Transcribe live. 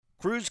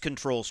Cruise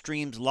Control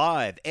streams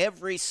live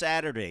every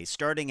Saturday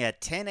starting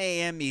at 10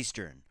 a.m.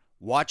 Eastern.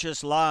 Watch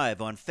us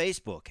live on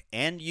Facebook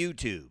and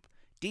YouTube.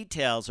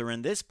 Details are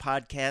in this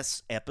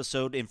podcast's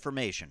episode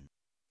information.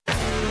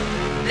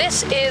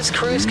 This is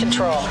Cruise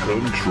Control.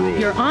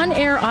 Your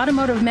on-air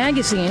automotive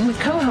magazine with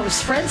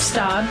co-hosts Fred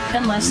Staub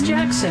and Les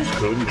Jackson.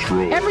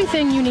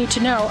 Everything you need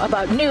to know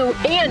about new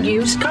and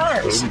used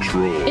cars.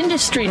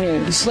 Industry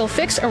news. We'll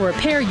fix or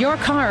repair your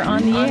car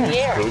on the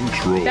air.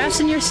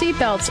 Fasten your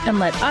seatbelts and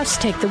let us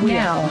take the wheel.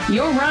 Now,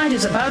 your ride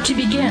is about to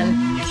begin.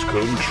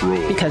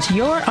 Because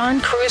you're on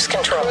Cruise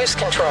Control. Cruise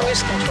Control.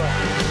 Cruise Control.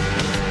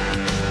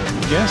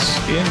 Yes,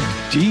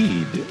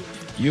 indeed.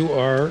 You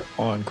are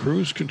on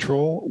Cruise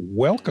Control.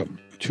 Welcome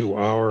to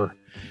our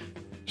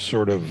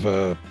sort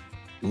of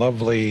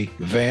lovely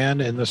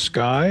van in the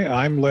sky.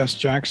 I'm Les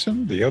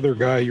Jackson. The other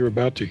guy you're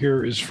about to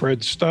hear is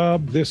Fred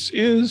Staub. This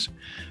is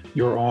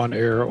your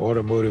on-air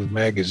automotive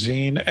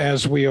magazine,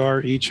 as we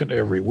are each and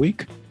every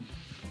week.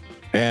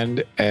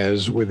 And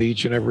as with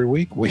each and every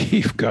week,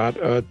 we've got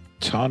a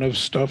ton of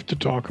stuff to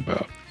talk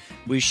about.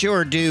 We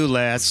sure do,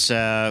 Les.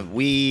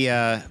 We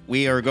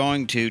are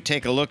going to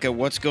take a look at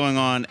what's going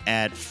on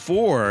at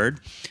Ford.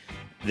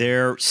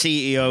 Their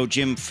CEO,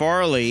 Jim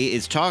Farley,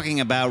 is talking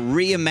about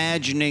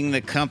reimagining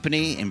the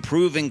company,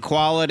 improving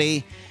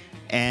quality,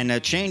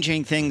 and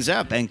changing things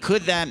up. And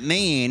could that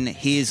mean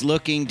he's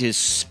looking to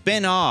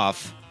spin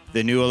off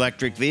the new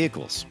electric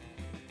vehicles?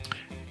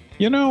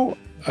 You know,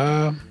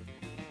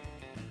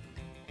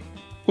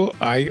 well,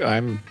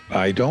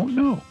 I don't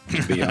know,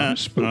 to be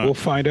honest, but we'll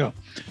find out.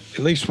 At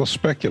least we'll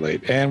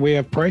speculate. And we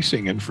have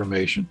pricing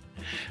information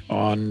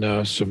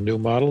on some new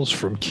models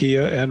from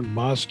Kia and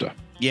Mazda.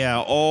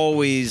 Yeah,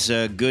 always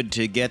good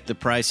to get the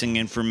pricing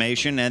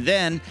information. And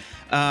then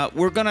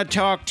we're going to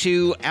talk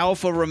to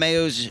Alfa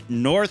Romeo's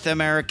North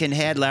American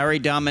head, Larry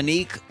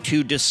Dominique,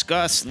 to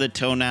discuss the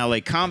Tonale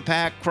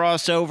Compact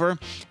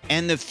crossover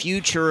and the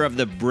future of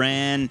the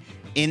brand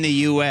in the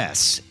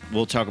U.S.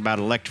 We'll talk about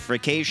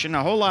electrification,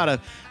 a whole lot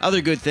of other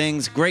good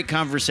things. Great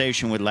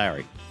conversation with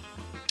Larry.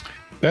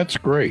 That's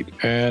great.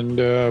 And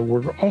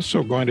we're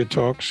also going to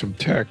talk some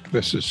tech.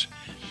 This is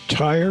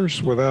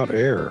tires without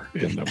air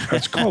in them.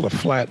 That's called a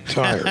flat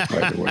tire,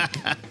 by the way.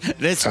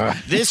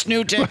 This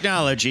new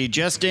technology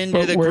just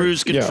into the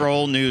Cruise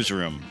Control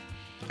newsroom.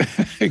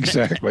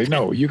 Exactly.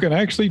 No, you can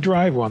actually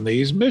drive on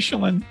these.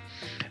 Michelin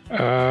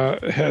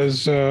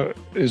is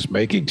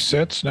making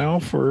sets now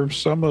for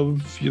some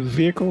of the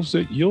vehicles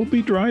that you'll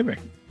be driving.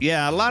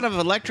 Yeah, a lot of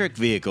electric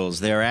vehicles,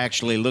 they're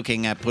actually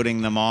looking at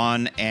putting them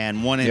on,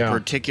 and one in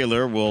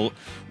particular will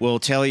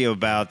tell you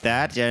about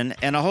that and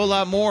a whole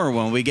lot more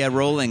when we get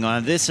rolling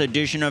on this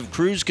edition of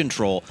Cruise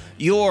Control,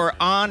 your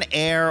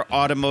on-air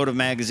automotive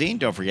magazine.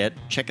 Don't forget,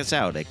 check us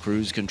out at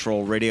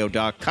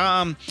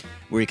cruisecontrolradio.com,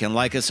 where you can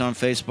like us on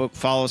Facebook,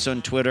 follow us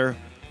on Twitter,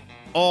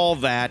 all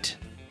that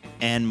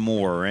and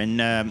more.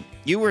 And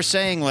you were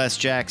saying, Les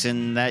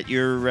Jackson, that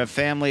your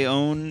family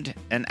owned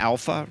an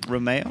Alfa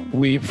Romeo?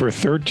 We, for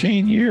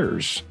 13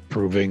 years,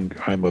 proving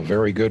I'm a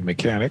very good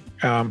mechanic.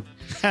 You're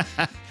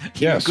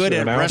good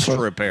at rest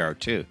repair,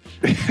 too.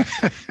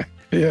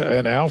 Yeah,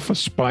 an Alfa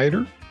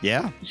Spider.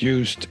 Yeah.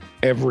 Used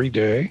every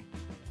day.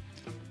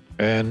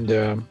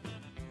 And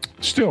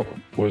still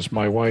was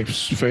my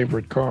wife's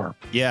favorite car.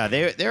 Yeah,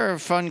 they're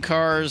fun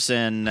cars,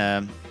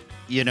 and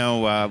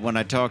when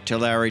I talked to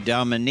Larry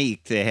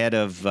Dominique, the head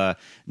of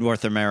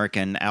North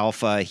American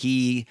Alfa,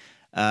 he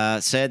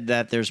said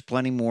that there's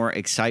plenty more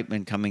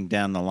excitement coming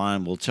down the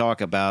line. We'll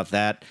talk about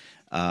that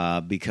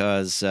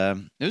because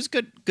it was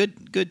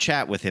good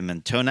chat with him.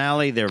 And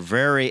Tonale, they're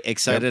very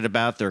excited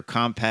about their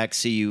compact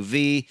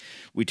CUV.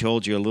 We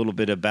told you a little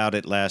bit about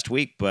it last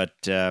week, but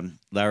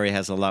Larry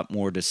has a lot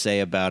more to say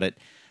about it.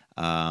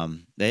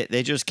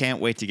 They just can't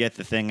wait to get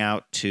the thing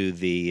out to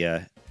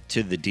the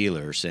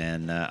dealers,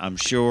 and I'm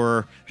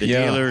sure the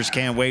dealers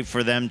can't wait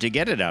for them to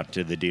get it out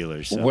to the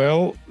dealers. So.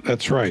 Well,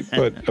 that's right.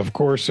 But of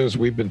course, as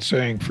we've been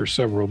saying for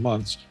several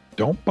months,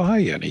 don't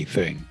buy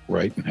anything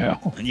right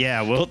now.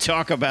 Yeah, we'll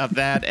talk about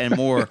that and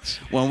more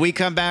when we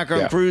come back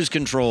on Cruise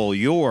Control,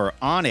 your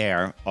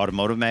on-air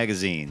automotive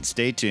magazine.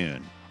 Stay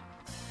tuned.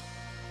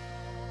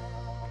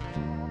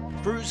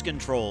 Cruise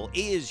Control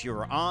is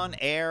your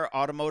on-air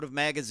automotive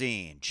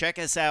magazine. Check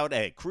us out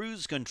at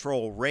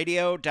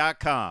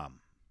cruisecontrolradio.com.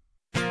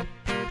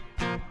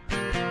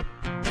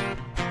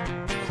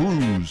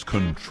 Cruise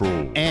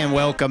Control. And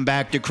welcome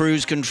back to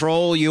Cruise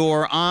Control,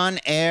 your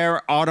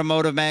on-air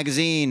automotive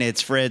magazine.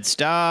 It's Fred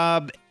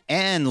Staub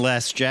and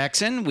Les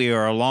Jackson. We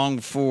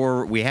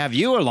have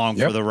you along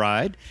for the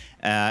ride,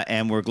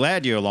 and we're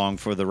glad you're along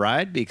for the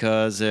ride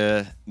because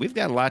we've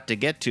got a lot to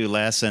get to,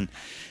 Les. And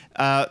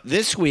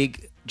this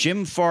week,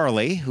 Jim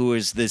Farley, who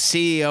is the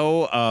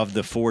CEO of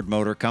the Ford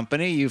Motor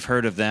Company, you've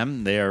heard of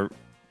them. They're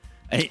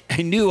a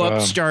new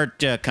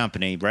upstart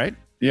company, right?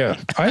 Yeah,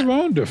 I've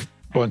owned a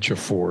bunch of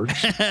Fords.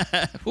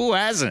 Who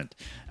hasn't?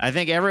 I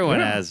think everyone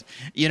has.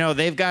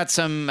 They've got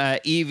some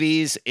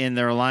EVs in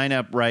their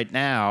lineup right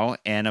now.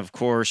 And, of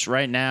course,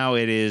 right now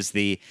it is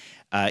the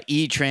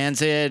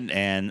E-Transit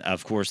and,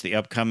 of course, the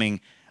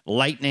upcoming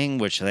Lightning,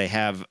 which they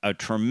have a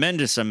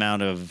tremendous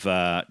amount of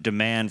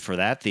demand for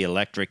that, the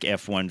electric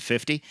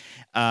F-150.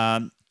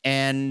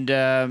 And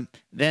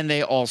then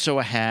they also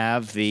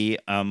have the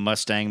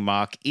Mustang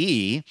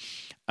Mach-E,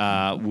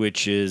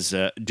 which is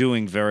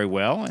doing very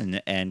well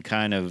and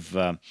kind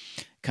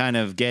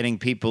of getting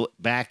people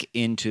back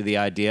into the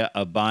idea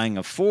of buying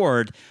a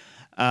Ford.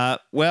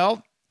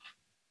 Well,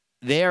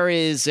 there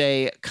is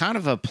a kind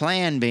of a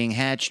plan being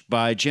hatched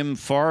by Jim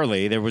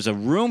Farley. There was a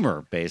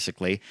rumor,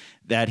 basically,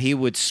 that he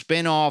would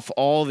spin off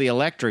all the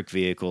electric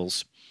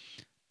vehicles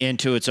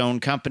into its own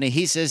company.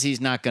 He says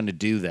he's not going to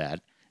do that.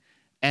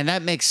 And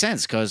that makes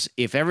sense, because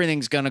if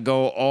everything's going to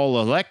go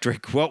all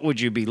electric, what would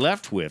you be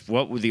left with?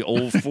 What would the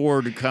old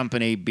Ford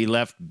company be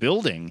left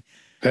building?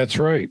 That's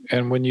right.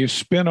 And when you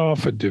spin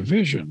off a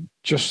division,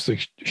 just the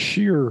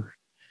sheer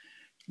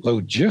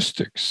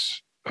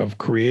logistics of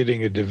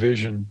creating a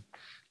division,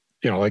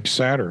 like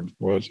Saturn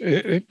was,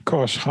 it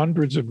costs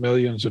hundreds of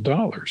millions of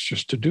dollars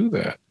just to do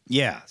that.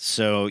 Yeah.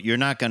 So he's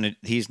not going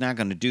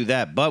to do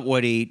that. But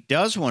what he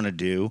does want to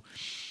do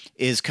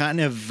is kind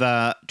of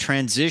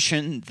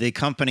transition the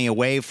company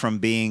away from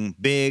being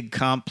big,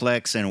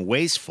 complex, and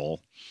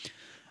wasteful.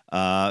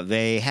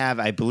 They have,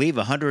 I believe,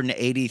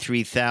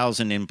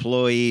 183,000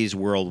 employees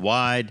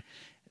worldwide.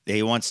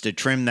 He wants to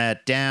trim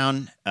that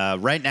down.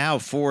 Right now,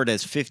 Ford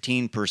has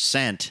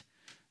 15%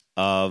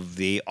 of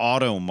the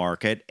auto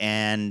market,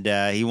 and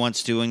he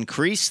wants to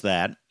increase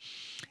that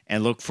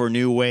and look for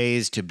new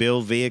ways to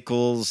build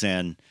vehicles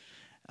and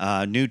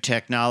new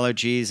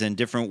technologies and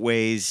different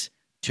ways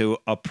to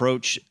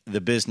approach the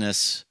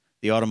business,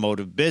 the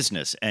automotive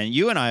business. And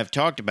you and I have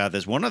talked about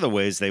this. One of the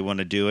ways they want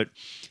to do it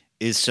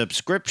is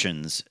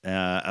subscriptions,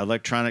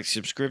 electronic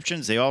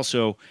subscriptions. They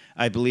also,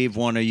 I believe,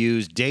 want to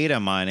use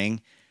data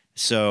mining,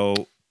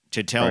 so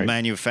to tell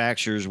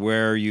manufacturers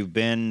where you've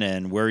been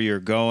and where you're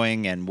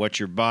going and what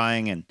you're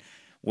buying and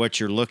what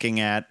you're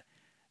looking at.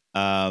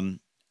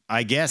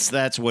 I guess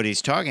that's what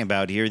he's talking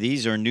about here.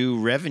 These are new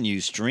revenue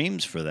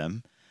streams for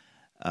them.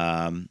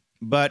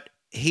 But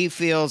he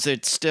feels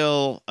it's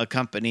still a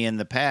company in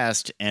the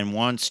past and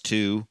wants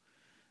to,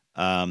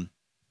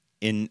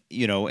 in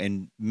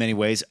many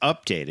ways,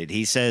 update it.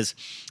 He says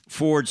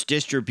Ford's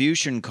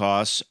distribution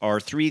costs are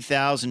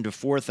 $3,000 to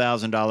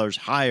 $4,000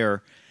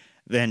 higher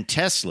than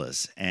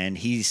Tesla's, and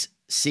he's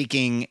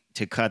seeking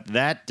to cut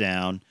that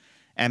down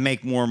and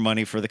make more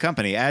money for the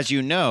company. As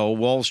you know,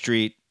 Wall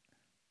Street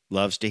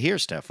loves to hear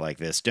stuff like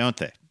this, don't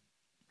they?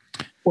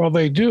 Well,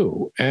 they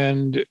do.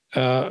 And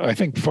I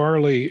think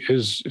Farley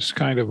is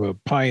kind of a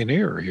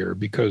pioneer here,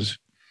 because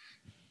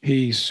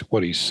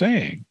what he's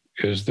saying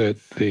is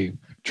that the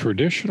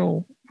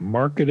traditional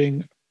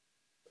marketing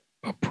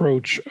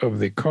approach of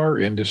the car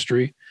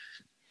industry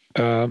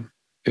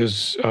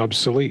is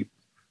obsolete.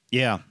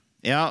 Yeah.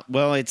 Yeah,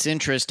 well, it's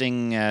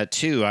interesting,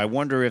 too. I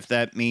wonder if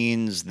that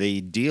means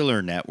the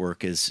dealer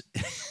network is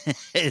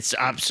it's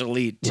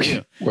obsolete,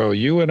 too. Well,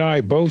 you and I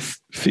both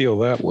feel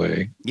that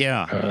way.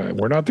 Yeah.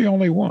 We're not the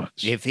only ones.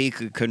 If he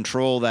could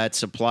control that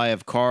supply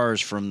of cars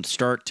from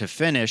start to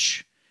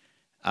finish,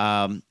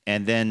 and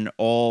then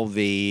all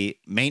the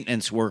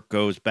maintenance work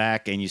goes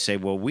back, and you say,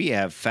 well, we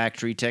have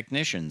factory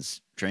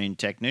technicians, trained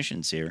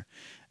technicians here,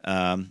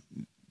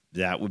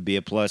 that would be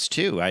a plus,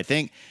 too. I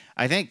think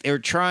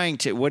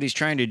what he's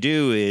trying to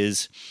do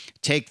is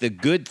take the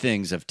good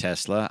things of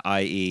Tesla,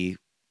 i.e.,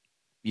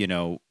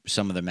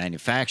 some of the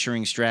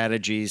manufacturing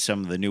strategies,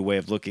 some of the new way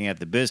of looking at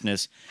the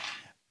business,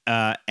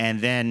 and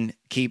then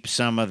keep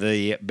some of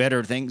the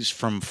better things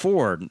from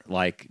Ford,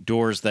 like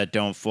doors that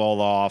don't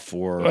fall off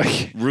or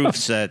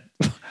roofs that...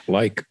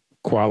 Like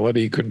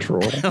quality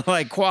control.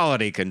 Like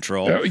quality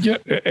control. Yeah,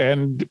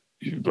 and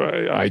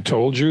I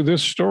told you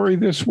this story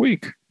this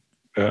week.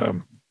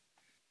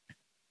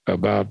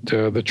 About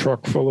the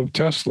truck full of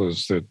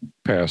Teslas that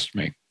passed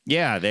me.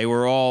 Yeah,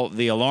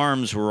 the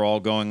alarms were all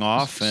going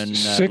off and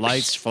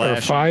lights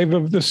flashing. 5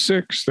 of the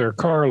 6, their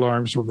car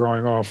alarms were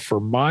going off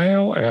for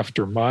mile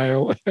after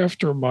mile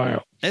after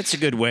mile. That's a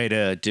good way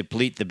to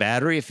deplete the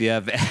battery if you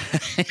have,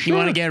 you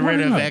want to get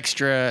rid of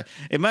extra.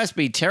 It must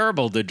be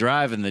terrible to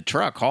drive in the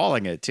truck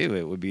hauling it too.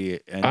 It would be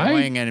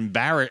annoying and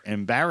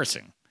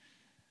embarrassing.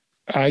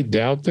 I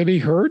doubt that he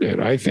heard it.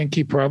 I think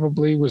he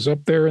probably was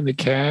up there in the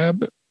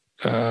cab,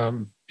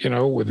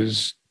 with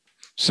his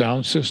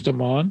sound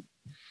system on.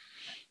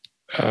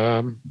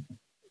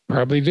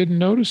 Probably didn't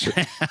notice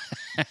it.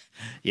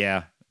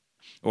 Yeah.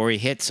 Or he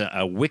hits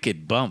a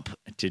wicked bump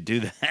to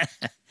do that.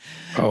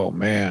 Oh,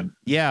 man.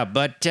 Yeah,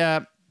 but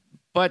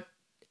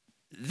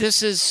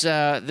this is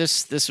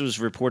this was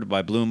reported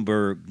by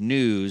Bloomberg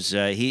News.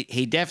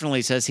 He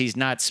definitely says he's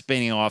not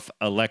spinning off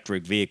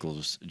electric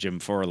vehicles. Jim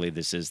Farley,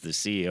 this is the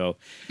CEO.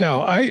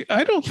 No, I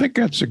don't think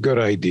that's a good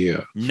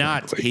idea.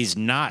 He's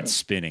not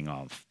spinning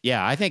off.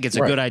 Yeah, I think it's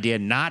a good idea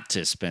not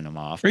to spin them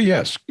off.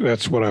 Yes,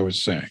 that's what I was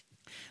saying.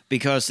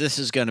 Because this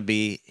is going to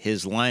be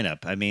his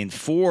lineup. I mean,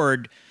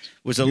 Ford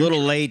was a little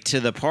late to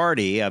the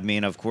party. I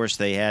mean, of course,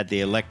 they had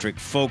the electric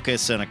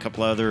Focus and a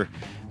couple other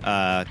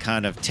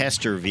kind of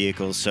tester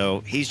vehicles.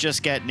 So he's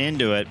just getting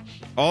into it.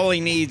 All he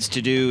needs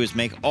to do is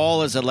make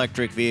all his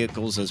electric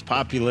vehicles as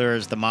popular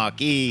as the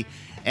Mach-E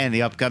and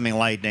the upcoming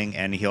Lightning,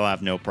 and he'll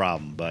have no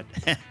problem. But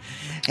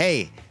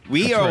hey,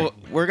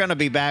 we're going to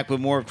be back with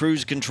more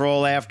Cruise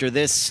Control after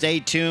this. Stay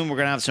tuned. We're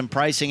going to have some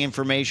pricing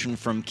information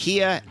from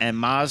Kia and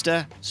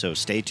Mazda, so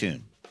stay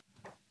tuned.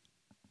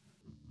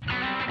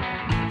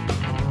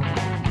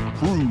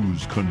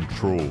 Cruise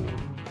Control.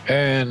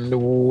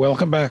 And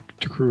welcome back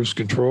to Cruise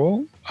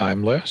Control.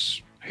 I'm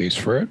Les. He's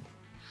Fred.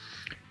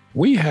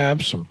 We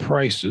have some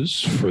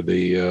prices for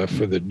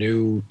the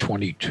new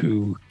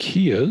 22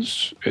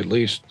 Kias, at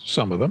least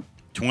some of them.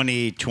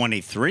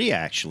 2023,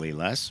 actually,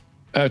 Les.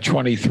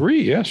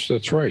 23, yes,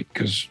 that's right.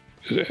 Because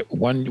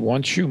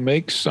once you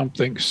make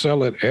something,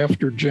 sell it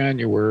after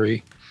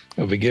January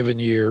of a given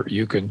year,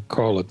 you can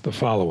call it the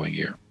following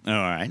year. All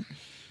right.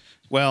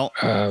 Well,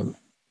 the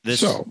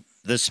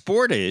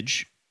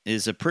Sportage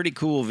is a pretty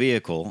cool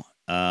vehicle,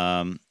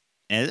 and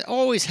it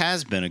always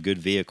has been a good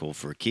vehicle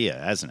for Kia,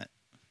 hasn't it?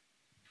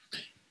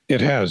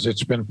 It has.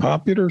 It's been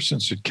popular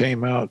since it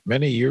came out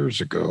many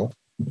years ago.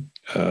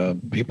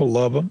 People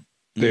love them.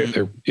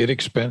 They're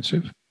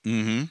inexpensive.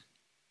 Mm-hmm.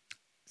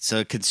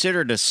 So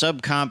considered a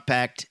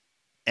subcompact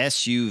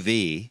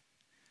SUV,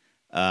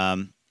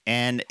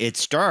 and it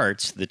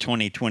starts, the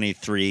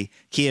 2023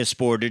 Kia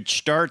Sportage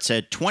starts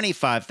at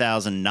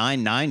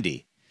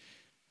 $25,990,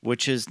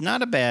 which is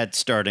not a bad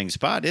starting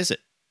spot, is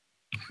it?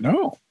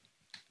 No.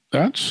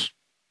 That's,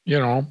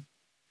 is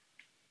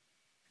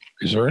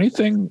there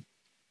anything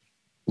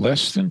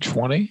less than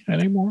 20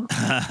 anymore?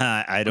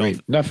 I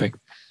don't. Nothing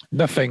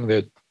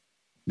that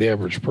the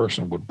average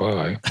person would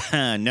buy.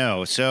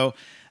 No. So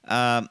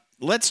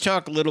let's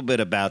talk a little bit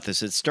about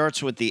this. It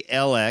starts with the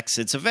LX.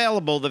 It's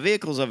available. The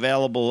vehicle's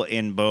available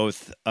in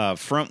both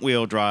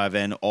front-wheel drive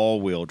and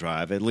all-wheel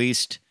drive, at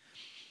least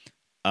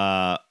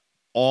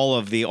all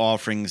of the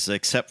offerings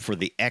except for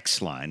the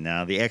X-Line.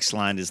 Now, the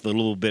X-Line is a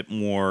little bit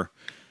more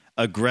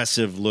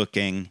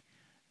aggressive-looking,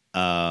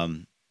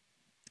 kind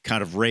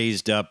of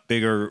raised up,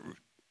 bigger,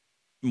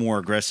 more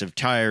aggressive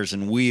tires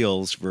and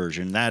wheels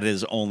version. That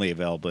is only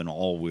available in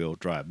all-wheel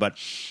drive. But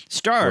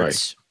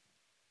starts,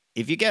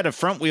 if you get a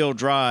front-wheel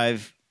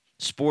drive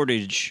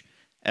Sportage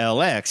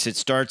LX, it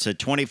starts at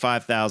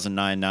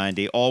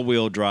 $25,990.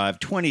 All-wheel drive,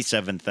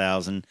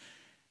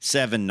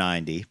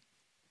 $27,790.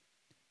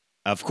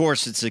 Of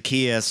course, it's a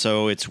Kia,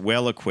 so it's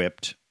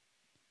well-equipped,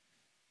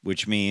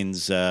 which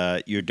means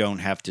you don't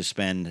have to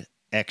spend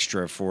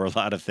extra for a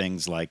lot of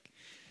things like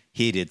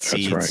heated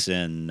seats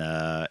and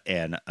a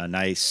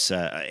nice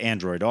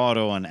Android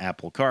Auto and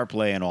Apple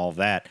CarPlay and all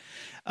that.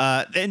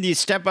 Then you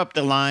step up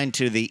the line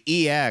to the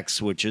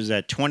EX, which is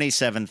at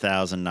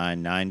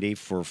 $27,990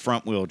 for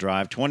front-wheel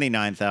drive,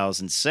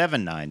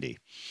 $29,790.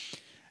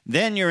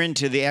 Then you're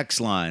into the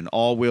X-Line,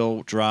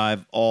 all-wheel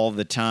drive all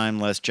the time,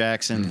 Les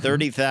Jackson,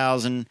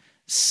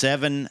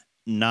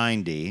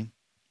 $30,790,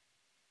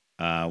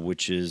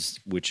 which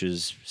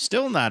is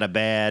still not a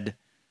bad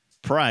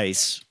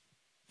price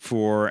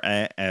for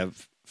a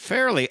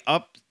fairly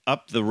up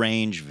the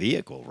range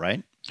vehicle,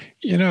 right?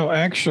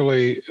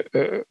 Actually,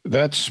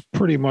 that's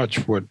pretty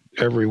much what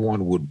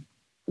everyone would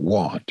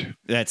want.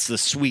 That's the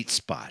sweet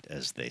spot,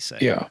 as they say.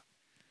 Yeah.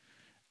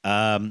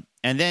 And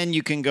then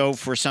you can go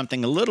for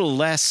something a little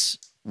less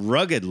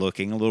rugged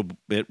looking, a little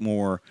bit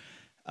more,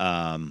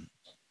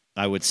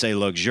 I would say,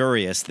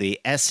 luxurious. The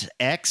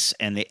SX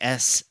and the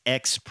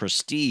SX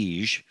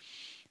Prestige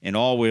in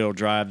all-wheel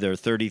drive, they're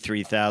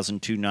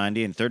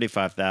 $33,290 and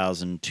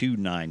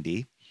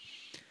 $35,290.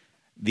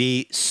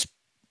 The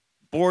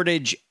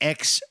Sportage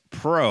X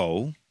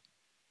Pro,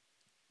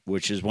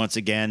 which is once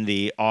again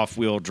the the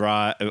all-wheel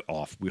drive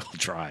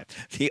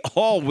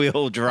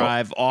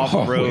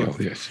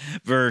off-road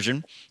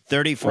version,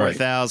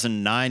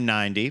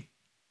 $34,990.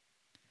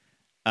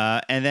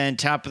 And then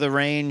top of the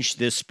range,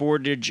 the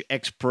Sportage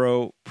X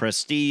Pro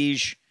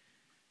Prestige,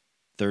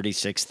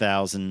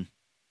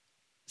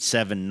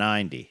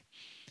 $36,790.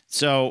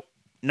 So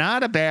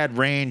not a bad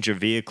range of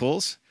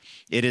vehicles.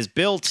 It is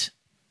built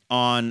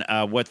on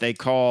what they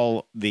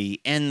call the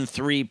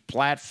N3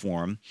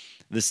 platform.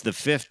 This is the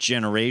 5th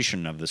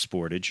generation of the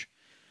Sportage.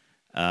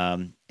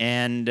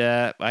 And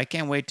I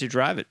can't wait to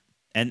drive it.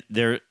 And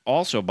there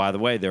also, by the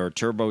way, there are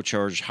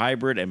turbocharged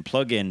hybrid and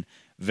plug-in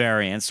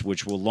variants,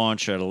 which will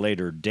launch at a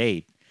later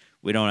date.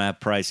 We don't have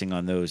pricing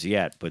on those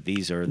yet, but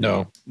these are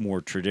the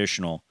more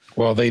traditional.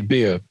 Well, they'd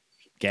be a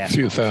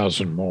few models.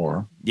 Thousand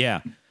more.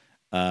 Yeah.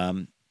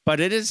 But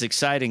it is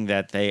exciting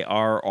that they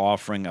are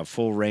offering a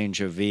full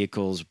range of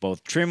vehicles,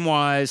 both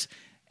trim-wise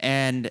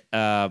and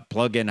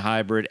plug-in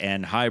hybrid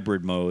and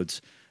hybrid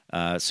modes.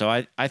 So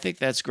I think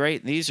that's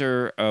great. These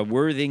are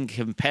worthy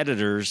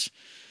competitors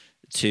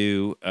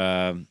to,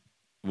 I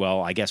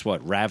guess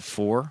what,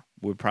 RAV4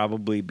 would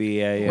probably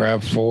be a...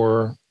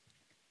 RAV4.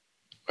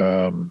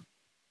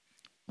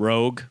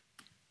 Rogue.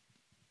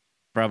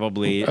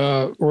 Probably.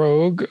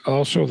 Rogue.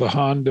 Also the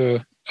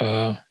Honda...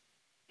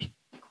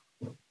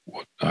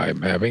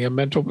 I'm having a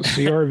mental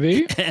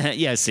CRV.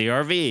 Yeah,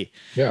 CRV.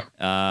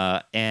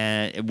 Yeah.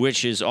 And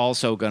which is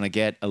also going to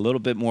get a little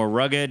bit more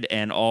rugged,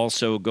 and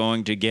also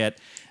going to get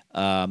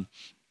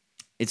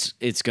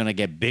it's going to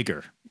get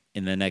bigger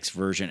in the next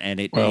version, and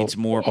it needs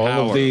more power.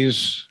 All of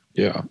these,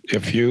 yeah.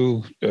 If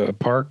you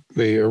park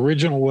the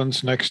original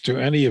ones next to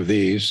any of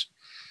these,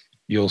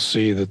 you'll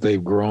see that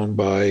they've grown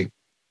by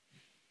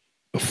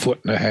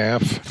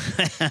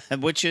 1.5 feet,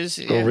 which is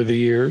over the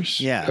years.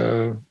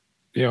 Yeah.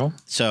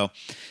 So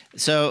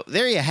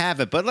there you have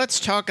it. But let's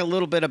talk a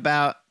little bit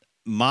about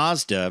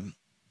Mazda.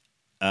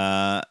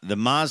 The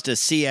Mazda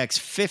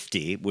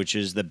CX-50, which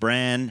is the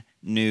brand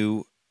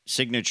new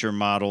signature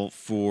model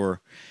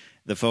for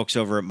the folks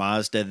over at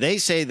Mazda. They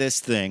say this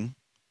thing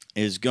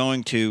is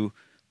going to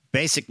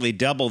basically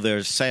double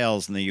their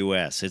sales in the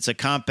U.S. It's a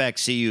compact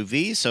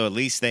CUV, so at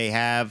least they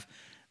have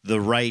the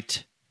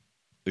right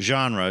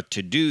genre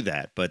to do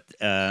that. But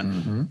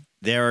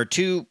there are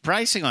two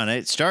pricing on it.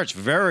 It starts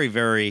very,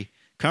 very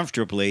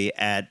comfortably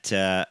at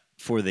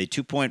for the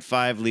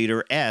 2.5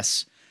 liter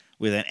S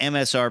with an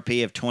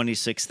MSRP of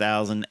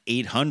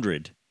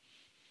 $26,800,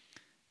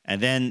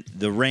 and then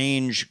the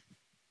range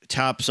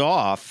tops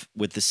off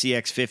with the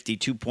CX-50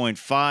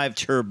 2.5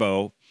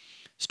 turbo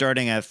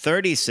starting at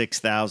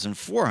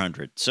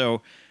 $36,400.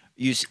 So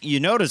you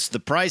notice the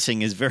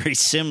pricing is very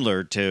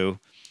similar to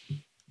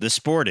the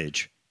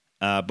Sportage.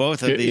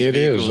 Both of these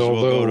vehicles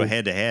will go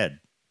head to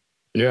head.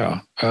 Yeah.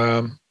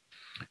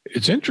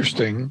 It's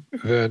interesting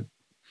that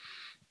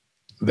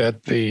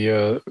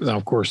the now,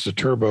 of course, the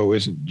turbo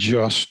isn't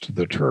just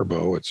the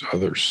turbo; it's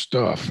other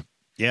stuff.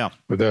 Yeah,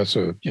 but that's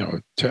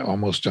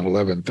almost an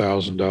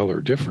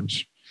 $11,000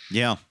 difference.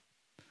 Yeah.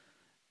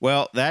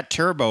 Well, that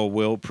turbo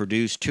will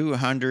produce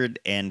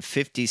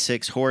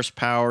 256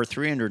 horsepower,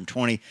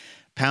 320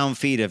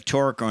 pound-feet of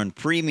torque on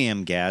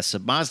premium gas.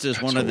 Mazda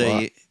is one of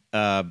the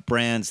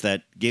brands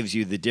that gives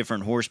you the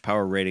different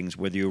horsepower ratings,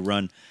 whether you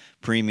run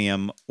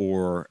premium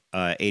or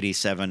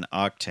 87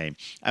 octane.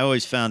 I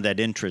always found that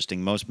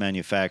interesting. Most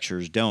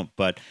manufacturers don't,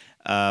 but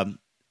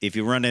if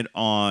you run it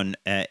on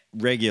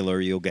regular,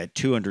 you'll get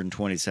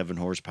 227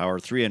 horsepower,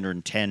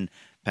 310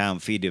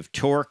 pound-feet of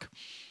torque.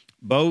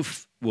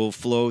 Both will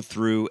flow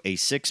through a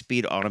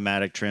 6-speed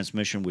automatic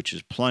transmission, which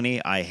is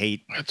plenty. I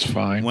hate. That's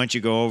fine. Once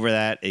you go over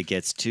that, it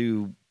gets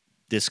too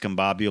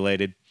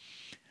discombobulated.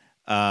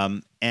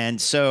 And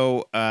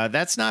so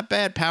that's not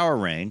bad power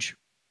range.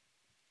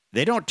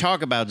 They don't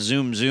talk about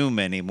zoom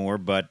anymore,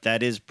 but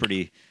that is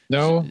pretty.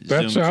 No,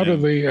 that's out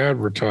of the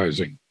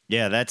advertising.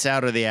 Yeah, that's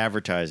out of the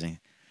advertising.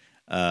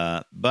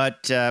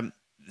 But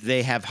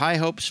they have high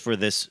hopes for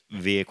this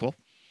vehicle,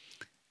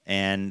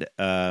 and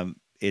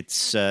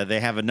they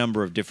have a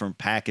number of different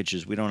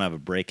packages. We don't have a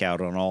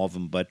breakout on all of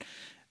them, but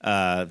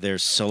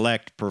there's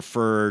Select,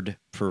 Preferred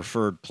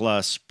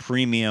Plus,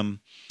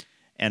 Premium,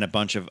 and a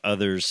bunch of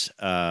others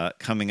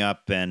coming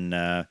up.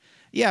 And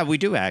we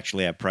do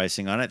actually have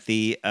pricing on it.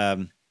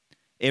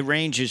 It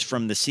ranges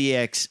from the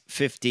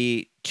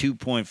CX-50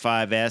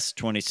 2.5S,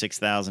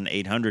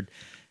 $26,800.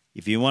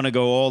 If you want to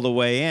go all the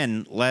way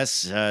in,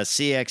 less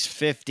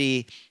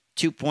CX-50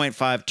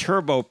 2.5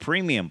 Turbo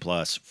Premium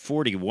Plus,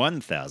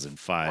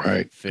 $41,550.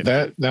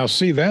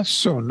 Right. That's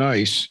so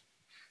nice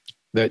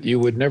that you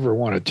would never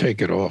want to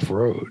take it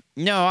off-road.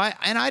 No,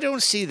 I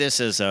don't see this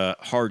as a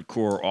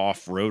hardcore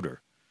off-roader.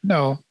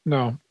 No.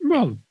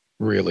 Well,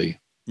 really,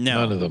 no.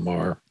 None of them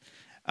are.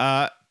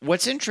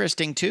 What's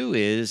interesting, too,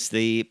 is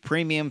the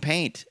premium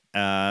paint.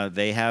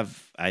 They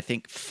have, I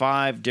think,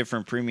 5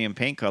 different premium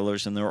paint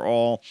colors, and they're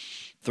all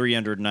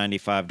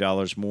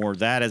 $395 more.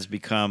 That has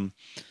become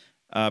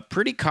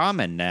pretty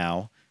common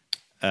now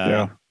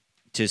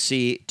to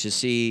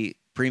see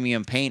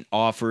premium paint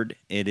offered.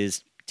 It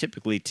is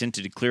typically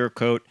tinted clear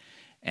coat,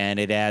 and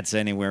it adds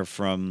anywhere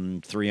from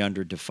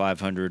 $300 to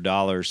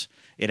 $500.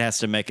 It has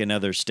to make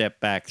another step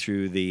back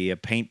through the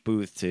paint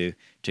booth to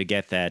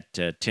get that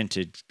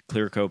tinted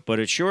clear coat, but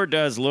it sure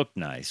does look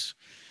nice.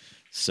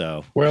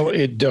 So well,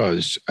 it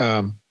does,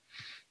 and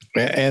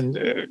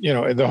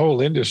the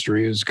whole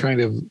industry is kind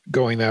of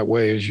going that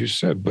way, as you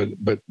said. But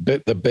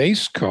the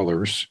base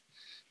colors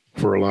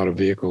for a lot of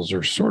vehicles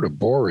are sort of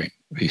boring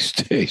these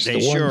days. They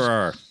sure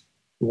are.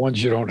 The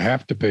ones you don't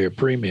have to pay a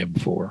premium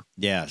for.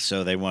 Yeah,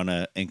 so they want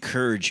to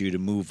encourage you to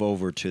move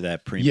over to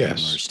that premium or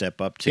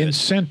step up to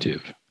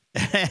incentive.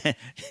 The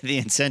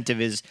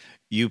incentive is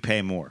you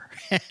pay more.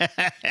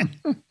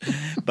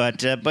 But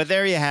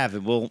there you have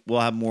it. We'll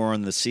have more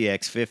on the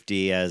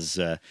CX-50 as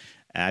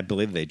I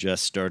believe they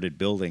just started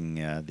building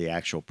the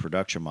actual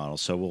production model.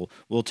 So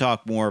we'll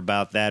talk more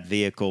about that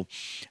vehicle.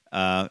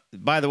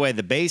 By the way,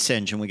 the base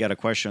engine, we got a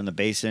question on the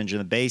base engine.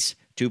 The base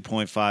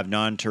 2.5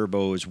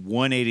 non-turbo is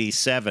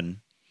 $187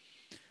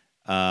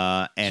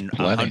 and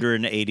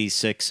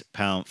 186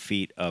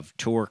 pound-feet of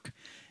torque.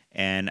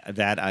 And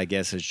that, I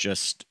guess, is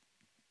just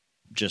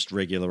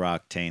regular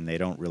octane. They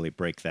don't really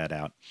break that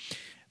out.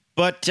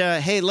 But,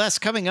 hey, Les,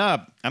 coming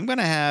up, I'm going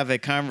to have a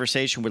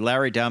conversation with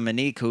Larry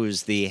Dominique, who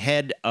is the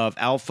head of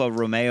Alfa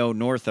Romeo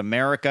North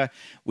America.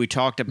 We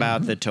talked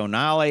about the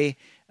Tonale.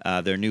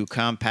 their new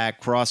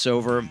compact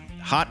crossover,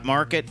 hot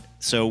market.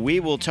 So we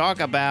will talk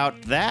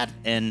about that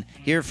and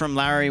hear from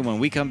Larry when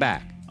we come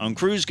back on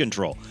Cruise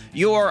Control,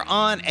 your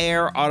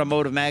on-air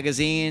automotive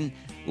magazine.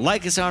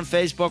 Like us on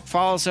Facebook,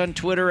 follow us on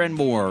Twitter, and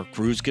more.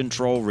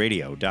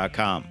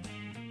 CruiseControlRadio.com.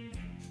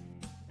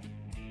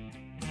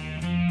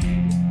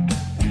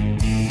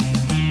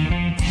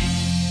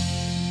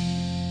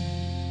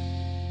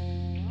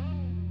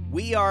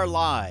 We are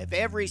live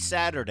every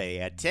Saturday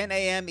at 10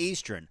 a.m.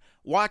 Eastern.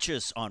 Watch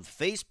us on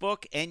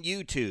Facebook and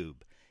YouTube.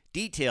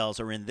 Details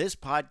are in this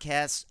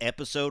podcast's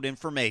episode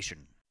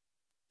information.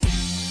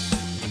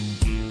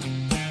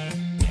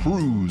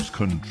 Cruise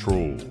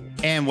Control.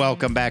 And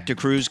welcome back to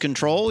Cruise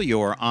Control,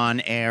 your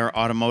on-air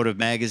automotive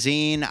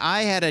magazine.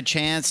 I had a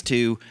chance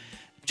to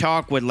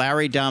talk with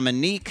Larry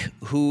Dominique,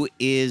 who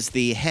is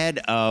the head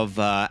of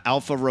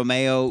Alfa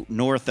Romeo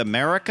North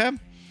America.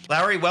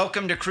 Larry,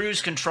 welcome to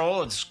Cruise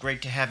Control. It's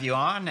great to have you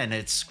on, and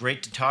it's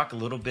great to talk a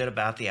little bit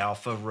about the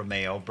Alfa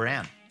Romeo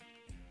brand.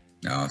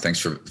 No, thanks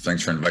for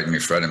inviting me,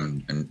 Fred,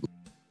 and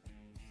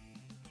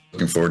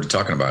looking forward to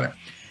talking about it.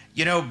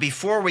 You know,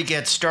 before we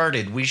get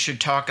started, we should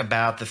talk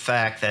about the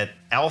fact that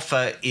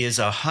Alfa is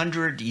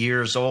 100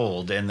 years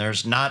old, and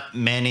there's not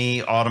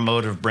many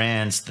automotive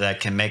brands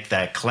that can make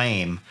that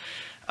claim.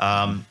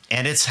 And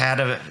it's had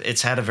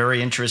a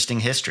very interesting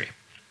history.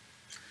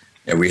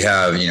 Yeah, we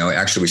have,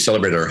 actually we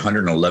celebrated our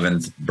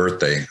 111th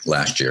birthday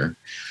last year.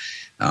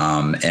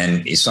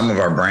 And some of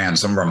our brands,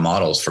 some of our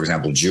models, for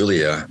example,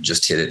 Giulia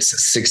just hit its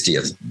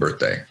 60th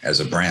birthday as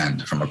a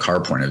brand from a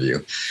car point of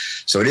view.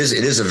 So it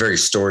is a very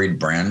storied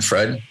brand,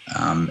 Fred.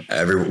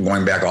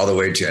 Going back all the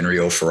way to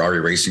Enrico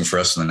Ferrari racing for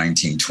us in the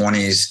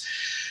 1920s,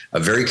 a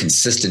very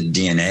consistent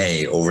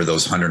DNA over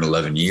those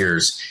 111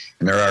 years.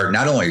 And there are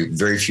not only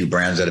very few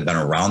brands that have been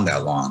around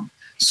that long,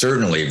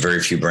 certainly very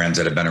few brands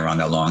that have been around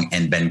that long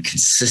and been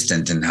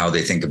consistent in how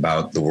they think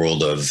about the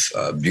world of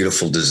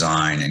beautiful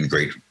design and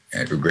great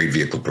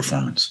vehicle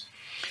performance.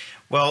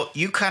 Well,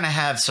 you kind of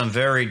have some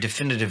very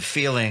definitive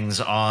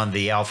feelings on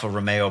the Alfa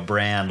Romeo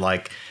brand,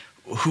 like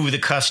who the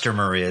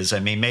customer is.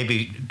 I mean,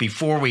 maybe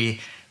before we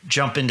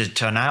jump into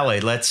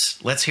Tonale,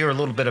 let's hear a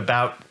little bit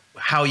about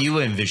how you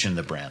envision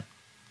the brand.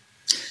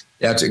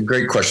 Yeah, it's a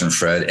great question,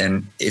 Fred.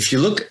 And if you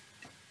look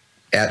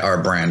at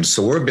our brand,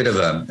 so we're a bit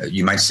of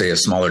you might say a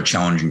smaller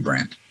challenger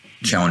brand,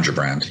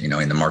 in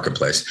the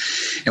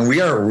marketplace. And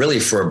we are really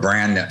for a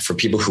brand that for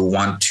people who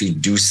want to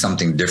do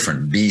something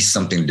different, be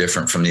something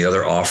different from the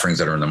other offerings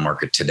that are in the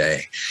market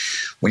today.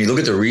 When you look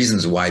at the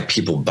reasons why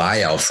people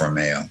buy Alfa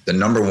Romeo, the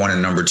number one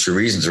and number two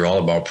reasons are all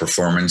about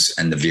performance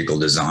and the vehicle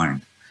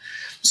design.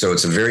 So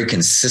it's a very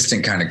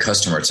consistent kind of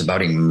customer. It's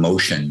about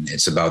emotion.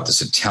 It's about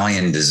this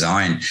Italian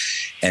design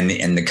and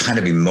the kind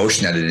of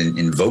emotion that it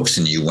invokes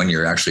in you when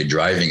you're actually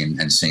driving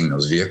and seeing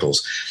those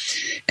vehicles.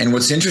 And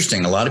what's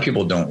interesting, a lot of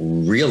people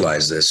don't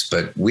realize this,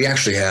 but we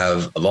actually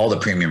have, of all the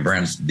premium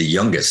brands, the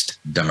youngest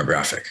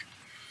demographic.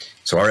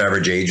 So our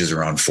average age is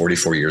around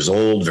 44 years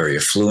old, very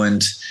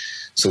affluent.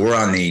 So we're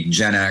on the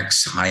Gen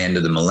X, high end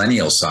of the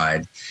millennial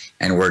side.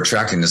 And we're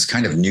attracting this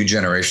kind of new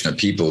generation of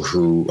people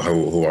who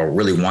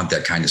really want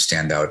that kind of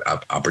standout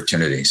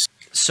opportunities.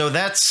 So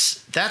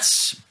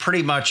that's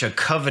pretty much a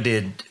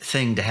coveted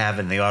thing to have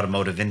in the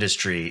automotive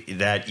industry,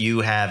 that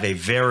you have a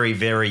very,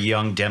 very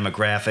young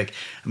demographic.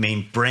 I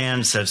mean,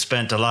 brands have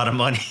spent a lot of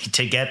money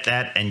to get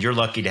that, and you're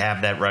lucky to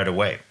have that right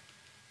away.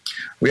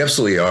 We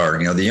absolutely are.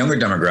 The younger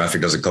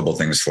demographic does a couple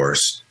things for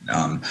us.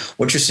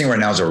 What you're seeing right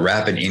now is a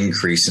rapid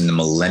increase in the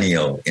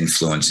millennial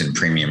influence in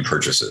premium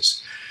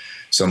purchases.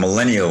 So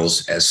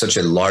millennials, as such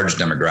a large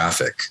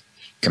demographic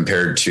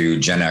compared to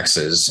Gen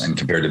Xs and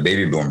compared to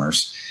baby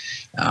boomers,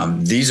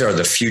 these are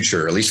the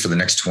future, at least for the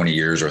next 20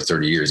 years or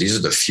 30 years. These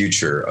are the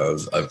future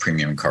of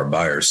premium car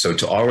buyers. So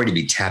to already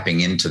be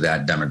tapping into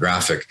that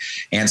demographic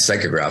and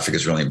psychographic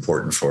is really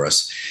important for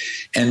us.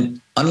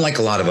 And unlike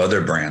a lot of other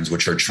brands,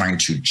 which are trying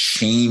to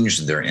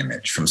change their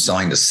image from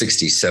selling to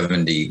 60,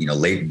 70,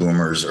 late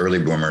boomers, early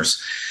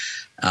boomers,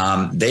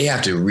 they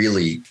have to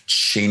really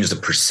change the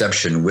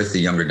perception with the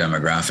younger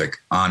demographic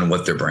on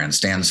what their brand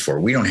stands for.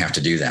 We don't have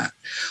to do that.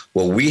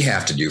 What we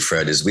have to do,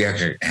 Fred, is we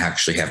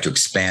actually have to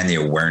expand the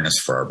awareness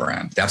for our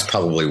brand. That's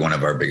probably one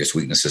of our biggest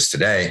weaknesses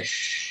today,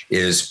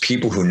 is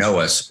people who know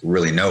us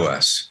really know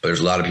us. But there's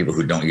a lot of people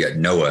who don't yet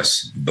know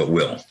us, but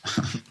will.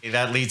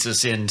 That leads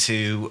us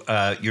into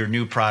your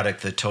new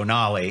product, the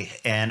Tonale.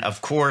 And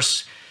of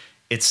course,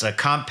 it's a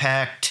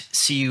compact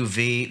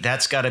CUV.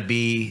 That's got to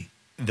be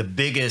the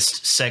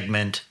biggest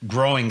segment,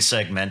 growing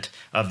segment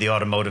of the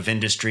automotive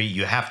industry.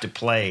 You have to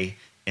play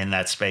in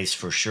that space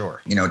for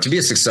sure. To be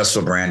a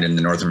successful brand in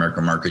the North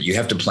American market, you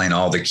have to play in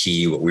all the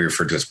key, what we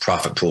refer to as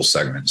profit pool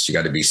segments. You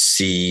got to be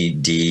C,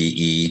 D,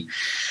 E.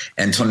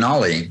 And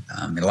Tonale,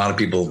 and a lot of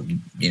people,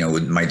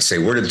 might say,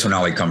 where did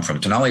Tonale come from?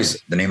 Tonale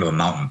is the name of a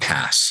mountain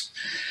pass.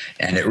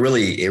 And it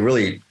really,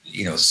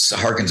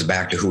 harkens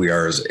back to who we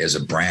are as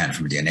a brand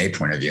from a DNA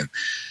point of view.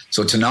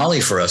 So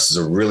Tonale for us is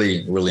a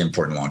really, really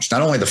important launch.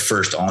 Not only the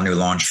first all-new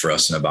launch for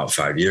us in about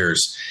 5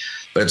 years,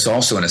 but it's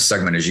also in a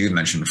segment, as you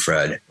mentioned,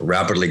 Fred,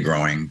 rapidly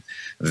growing,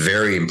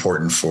 very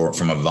important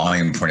from a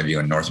volume point of view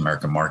in North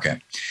American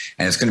market.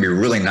 And it's going to be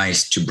really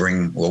nice to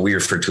bring what we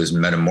refer to as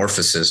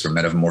metamorphosis or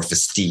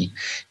metamorphosity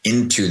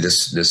into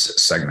this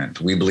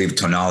segment. We believe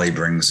Tonale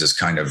brings this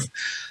kind of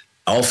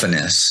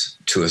alphaness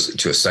to a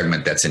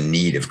segment that's in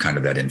need of kind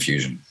of that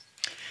infusion.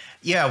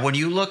 Yeah, when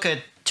you look at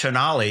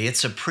Tonale,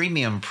 it's a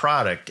premium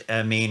product.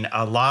 I mean,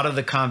 a lot of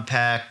the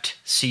compact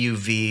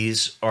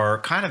CUVs are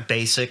kind of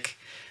basic.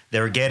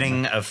 They're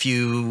getting a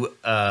few,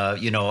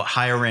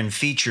 higher end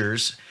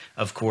features,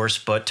 of course,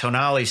 but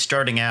Tonale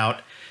starting out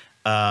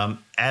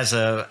as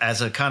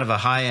a kind of a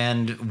high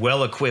end,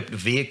 well equipped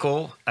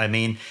vehicle. I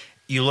mean,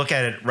 you look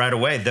at it right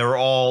away; they're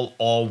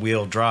all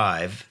wheel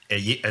drive,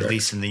 at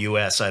least in the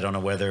U.S. I don't know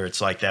whether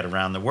it's like that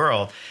around the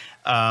world.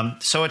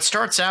 So it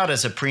starts out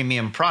as a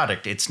premium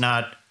product. It's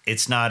not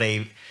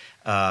a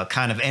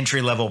kind of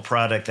entry-level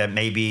product that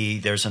maybe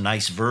there's a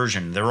nice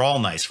version. They're all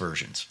nice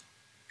versions.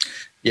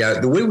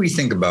 Yeah, the way we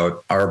think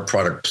about our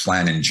product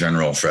plan in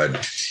general,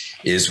 Fred,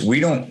 is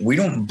we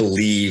don't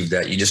believe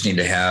that you just need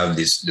to have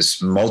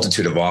this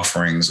multitude of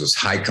offerings with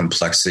high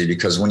complexity,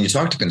 because when you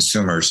talk to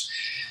consumers,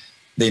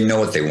 they know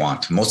what they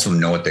want. Most of them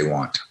know what they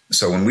want.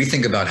 So when we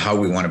think about how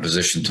we want to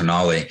position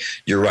Tonale,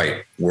 you're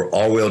right. We're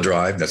all-wheel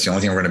drive. That's the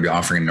only thing we're going to be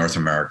offering in North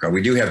America.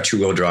 We do have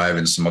two-wheel drive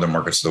in some other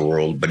markets of the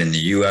world, but in the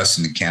U.S.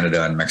 and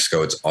Canada and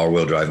Mexico, it's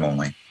all-wheel drive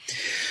only.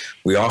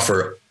 We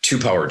offer two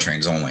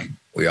powertrains only.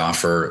 We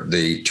offer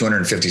the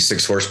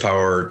 256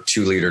 horsepower,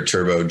 2-liter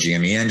turbo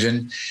GME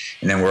engine,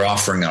 and then we're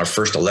offering our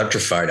first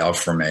electrified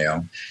Alfa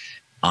Romeo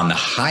on the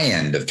high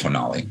end of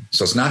Tonale.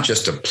 So it's not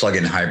just a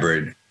plug-in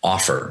hybrid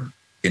offer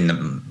in the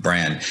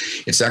brand.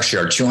 It's actually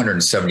our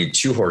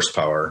 272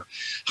 horsepower,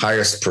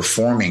 highest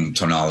performing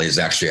Tonale is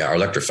actually our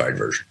electrified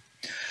version.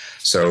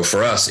 So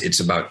for us, it's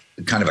about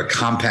kind of a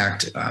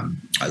compact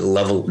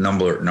level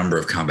number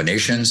of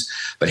combinations,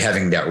 but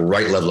having that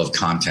right level of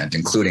content,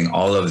 including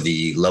all of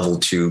the level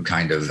 2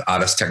 kind of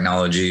ADAS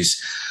technologies.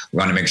 We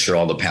want to make sure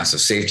all the passive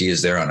safety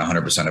is there on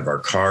 100% of our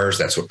cars.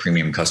 That's what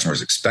premium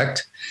customers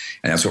expect,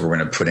 and that's what we're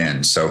going to put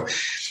in. So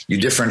you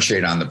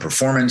differentiate on the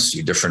performance,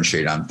 you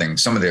differentiate on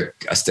things, some of the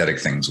aesthetic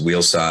things,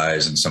 wheel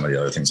size, and some of the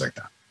other things like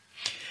that.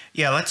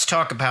 Yeah, let's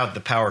talk about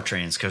the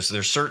powertrains, because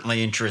they're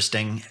certainly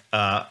interesting.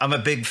 I'm a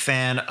big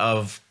fan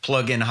of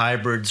plug-in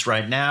hybrids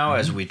right now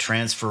as we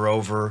transfer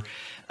over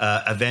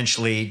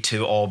eventually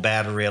to all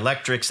battery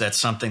electrics. That's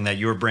something that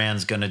your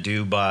brand's going to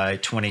do by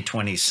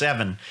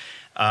 2027.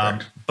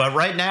 But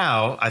right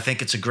now, I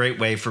think it's a great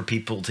way for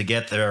people to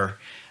get their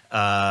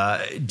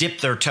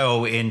dip their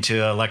toe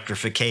into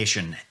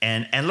electrification.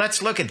 And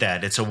let's look at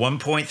that. It's a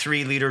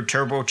 1.3 liter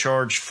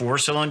turbocharged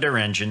 4-cylinder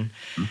engine.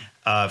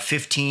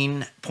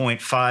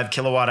 15.5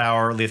 kilowatt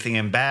hour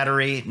lithium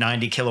battery,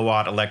 90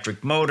 kilowatt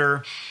electric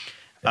motor,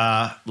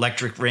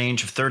 electric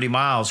range of 30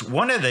 miles.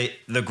 One of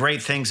the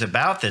great things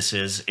about this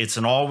is it's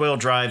an all-wheel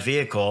drive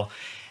vehicle,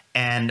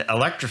 and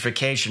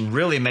electrification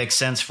really makes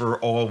sense for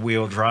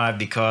all-wheel drive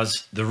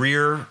because the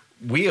rear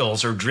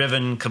wheels are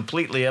driven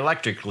completely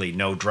electrically.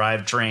 No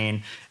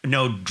drivetrain,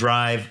 no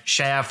drive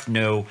shaft,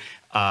 no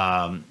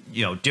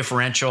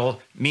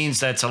differential. Means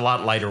that's a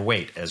lot lighter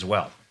weight as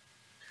well.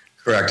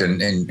 Correct.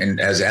 And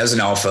as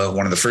an Alfa,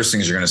 one of the first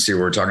things you're going to see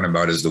we're talking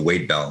about is the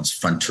weight balance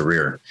front to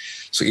rear.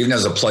 So even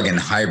as a plug-in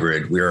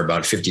hybrid, we are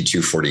about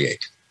 52-48.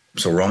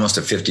 So we're almost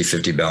a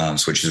 50-50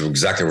 balance, which is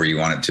exactly where you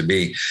want it to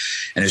be.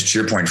 And as to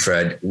your point,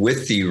 Fred,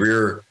 with the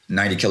rear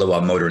 90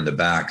 kilowatt motor in the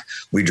back,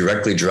 we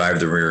directly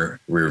drive the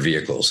rear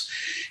vehicles.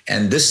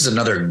 And this is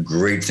another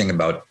great thing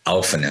about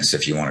alphaness,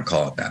 if you want to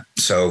call it that.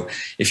 So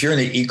if you're in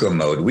the eco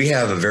mode, we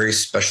have a very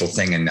special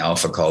thing in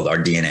Alfa called our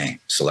DNA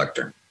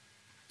selector.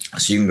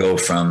 So you can go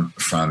from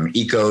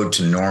eco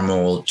to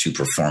normal to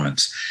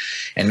performance.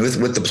 And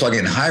with the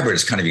plug-in hybrid,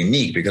 it's kind of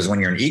unique because when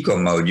you're in eco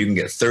mode, you can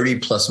get 30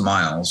 plus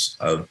miles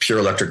of pure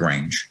electric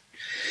range.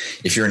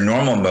 If you're in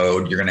normal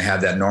mode, you're going to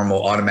have that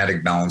normal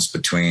automatic balance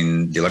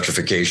between the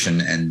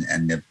electrification and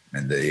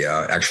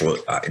the actual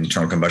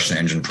internal combustion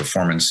engine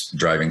performance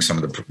driving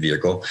some of the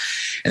vehicle.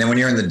 And then when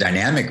you're in the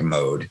dynamic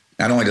mode,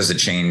 not only does it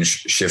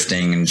change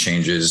shifting and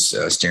changes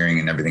steering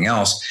and everything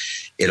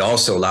else, it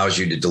also allows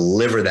you to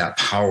deliver that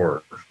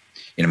power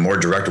in a more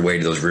direct way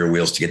to those rear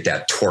wheels to get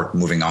that torque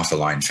moving off the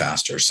line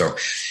faster. So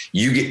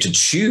you get to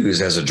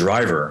choose as a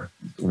driver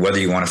whether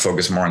you want to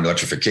focus more on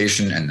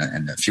electrification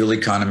and the fuel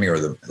economy or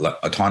the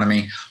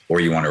autonomy, or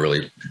you want to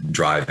really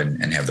drive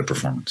and have the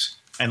performance.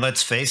 And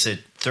let's face it,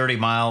 30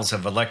 miles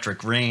of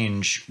electric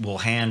range will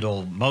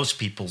handle most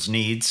people's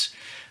needs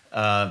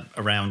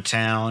around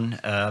town,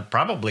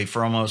 probably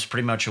for almost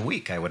pretty much a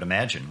week, I would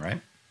imagine,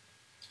 right?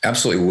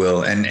 Absolutely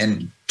will.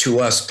 And to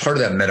us, part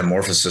of that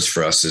metamorphosis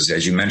for us is,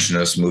 as you mentioned,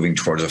 us moving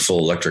towards a full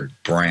electric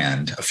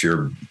brand, a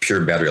pure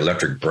battery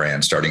electric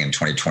brand starting in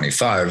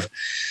 2025.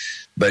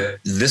 But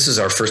this is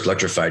our first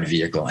electrified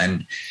vehicle.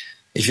 And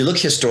if you look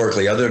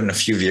historically, other than a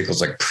few vehicles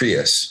like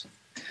Prius,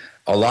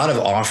 a lot of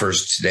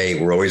offers today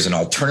were always an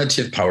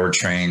alternative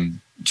powertrain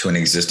to an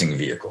existing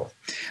vehicle.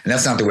 And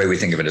that's not the way we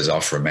think of it as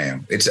Alfa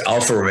Romeo. It's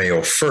Alfa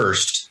Romeo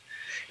first,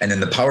 And then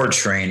the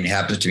powertrain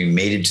happens to be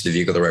mated to the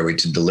vehicle the right way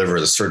to deliver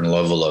a certain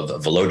level of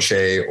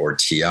Veloce or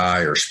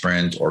TI or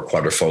Sprint or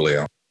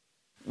Quadrifoglio.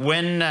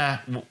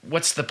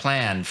 What's the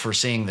plan for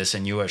seeing this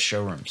in U.S.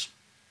 showrooms?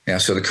 Yeah,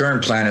 so the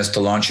current plan is to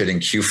launch it in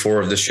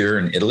Q4 of this year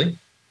in Italy,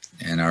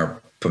 in our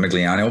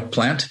Pomigliano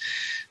plant.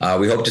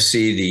 We hope to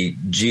see the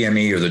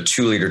GME or the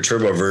 2-liter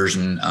turbo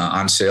version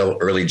on sale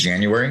early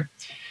January.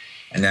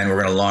 And then we're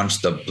going to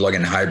launch the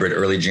plug-in hybrid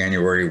early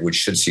January, which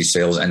should see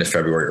sales end of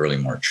February, early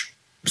March.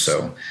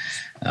 So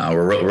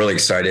we're really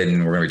excited,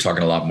 and we're going to be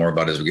talking a lot more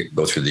about it as we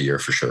go through the year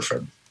for sure,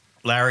 Fred.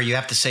 Larry, you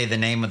have to say the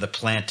name of the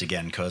plant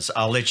again, because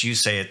I'll let you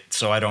say it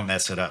so I don't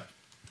mess it up.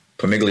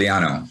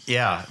 Pomigliano.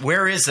 Yeah.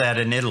 Where is that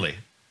in Italy?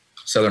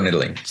 Southern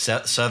Italy.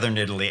 Southern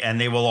Italy.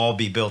 And they will all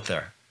be built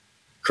there?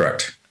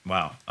 Correct.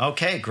 Wow.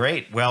 Okay,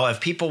 great. Well,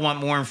 if people want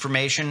more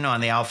information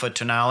on the Alfa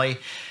Tonale,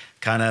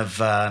 kind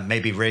of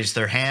maybe raise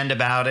their hand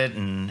about it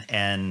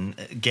and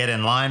get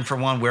in line for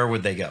one, where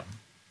would they go?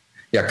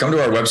 Yeah, come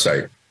to our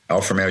website,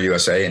 Alfa Romeo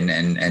USA,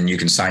 and you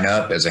can sign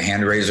up as a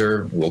hand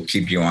raiser. We'll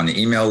keep you on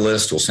the email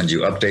list. We'll send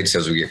you updates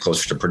as we get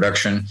closer to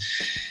production.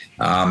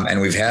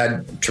 And we've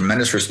had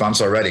tremendous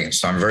response already.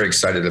 So I'm very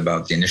excited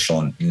about the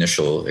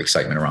initial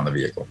excitement around the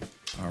vehicle.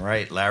 All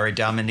right. Larry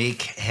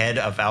Dominique, head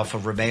of Alfa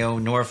Romeo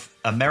North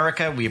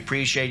America. We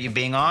appreciate you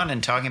being on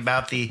and talking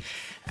about the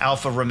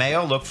Alfa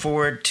Romeo. Look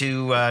forward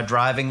to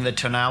driving the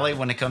Tonale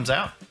when it comes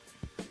out.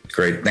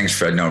 Great. Thanks,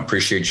 Fred. No,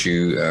 appreciate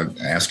you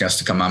asking us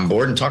to come on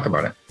board and talk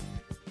about it.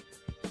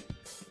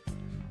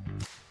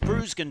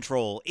 Cruise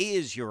Control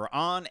is your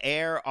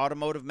on-air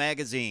automotive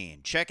magazine.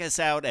 Check us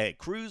out at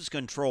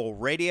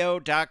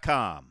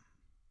cruisecontrolradio.com.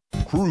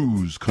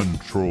 Cruise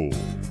Control.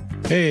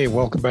 Hey,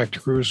 welcome back to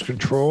Cruise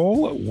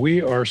Control.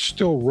 We are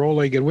still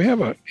rolling, and we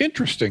have an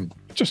interesting,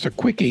 just a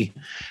quickie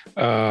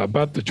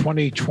about the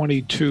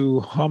 2022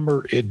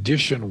 Hummer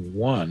Edition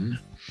 1.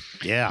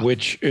 Yeah.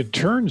 Which it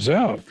turns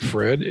out,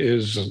 Fred,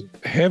 is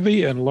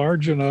heavy and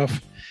large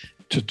enough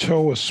to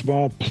tow a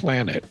small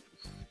planet.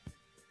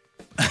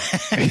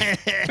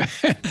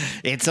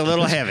 It's a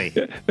little heavy.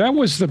 That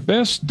was the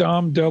best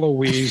Dom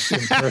DeLuise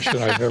impression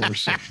I've ever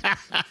seen.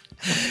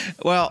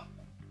 Well,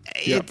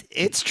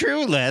 it's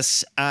true,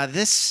 Les.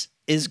 This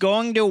is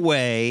going to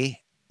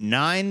weigh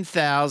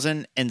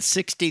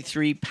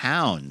 9,063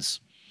 pounds.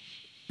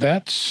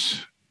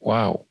 That's,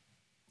 wow.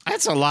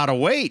 That's a lot of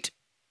weight.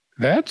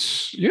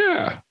 That's,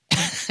 yeah.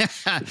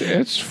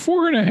 It's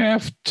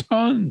 4.5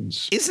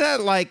 tons. Is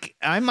that like,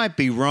 I might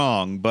be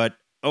wrong, but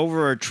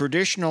over a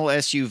traditional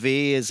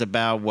SUV is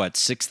about what,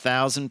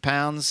 6,000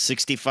 pounds,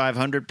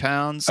 6,500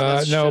 pounds? No,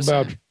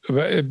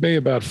 it'd be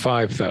about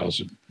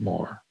 5,000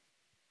 more.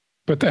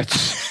 But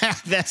that's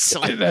that's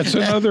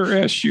another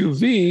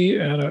SUV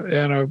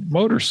and a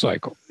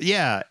motorcycle.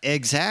 Yeah,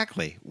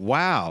 exactly.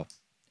 Wow.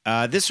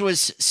 This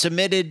was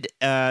submitted.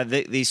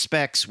 These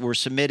specs were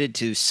submitted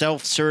to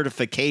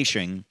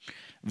self-certification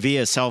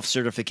via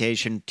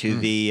self-certification to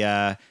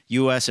the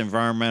U.S.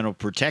 Environmental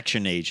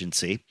Protection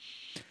Agency.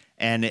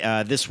 And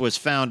this was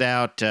found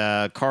out,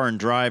 Car and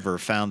Driver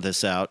found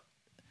this out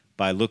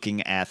by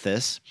looking at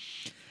this.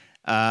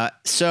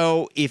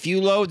 So if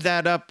you load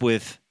that up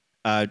with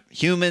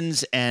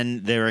humans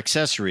and their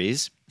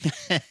accessories,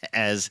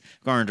 as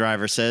Car and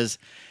Driver says,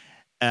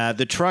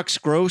 the truck's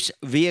gross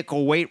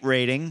vehicle weight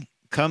rating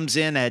comes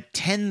in at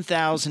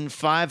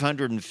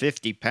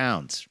 10,550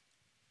 pounds.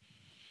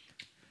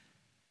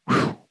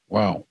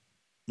 Wow.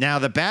 Now,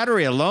 the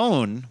battery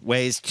alone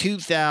weighs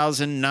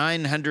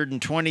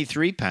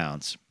 2,923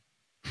 pounds.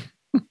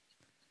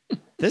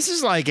 This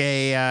is like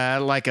a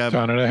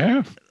ton and a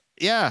half.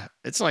 Yeah,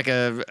 it's like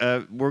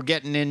we're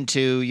getting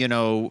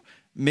into,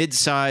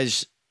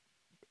 mid-size,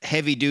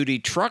 heavy-duty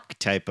truck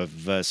type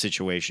of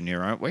situation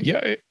here, aren't we?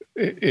 Yeah,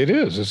 it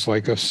is. It's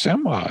like a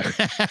semi.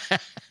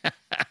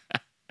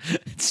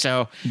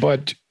 So,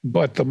 but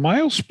the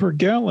miles per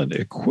gallon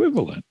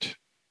equivalent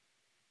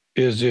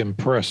is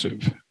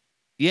impressive.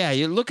 Yeah,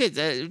 you look at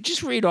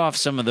just read off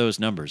some of those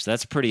numbers.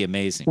 That's pretty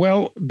amazing.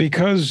 Well,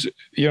 because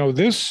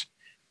this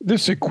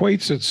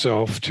equates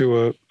itself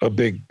to a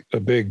big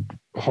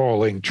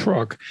hauling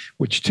truck,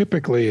 which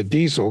typically a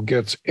diesel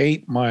gets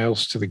 8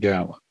 miles to the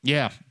gallon.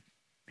 Yeah,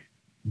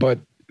 but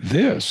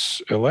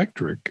this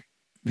electric,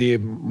 the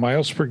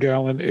miles per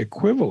gallon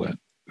equivalent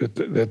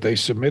that they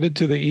submitted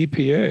to the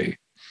EPA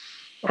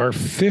are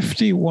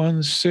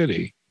 51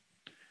 city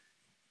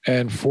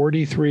and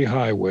 43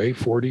 highway,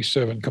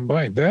 47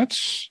 combined.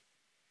 That's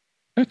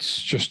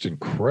just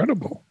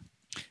incredible.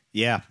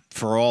 Yeah,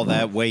 for all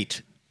that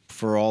weight.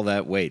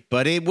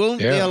 But it won't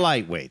be a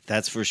lightweight,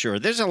 that's for sure.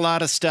 There's a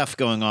lot of stuff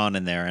going on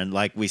in there. And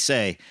like we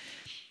say,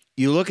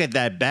 you look at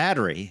that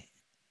battery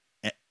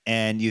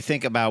and you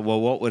think about,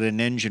 well, what would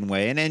an engine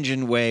weigh? An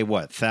engine weigh,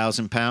 what,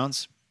 1,000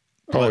 pounds?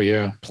 Oh,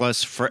 yeah.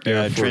 Plus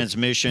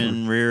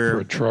transmission, rear. For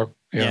a truck,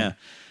 yeah.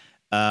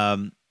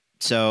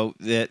 So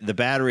the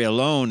battery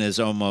alone is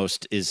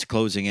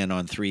closing in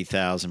on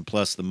 3,000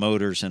 plus the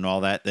motors and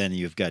all that. Then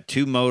you've got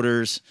 2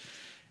 motors.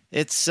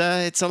 It's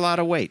a lot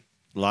of weight,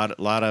 a lot of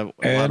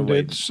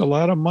weight. It's a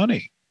lot of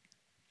money.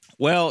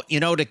 Well,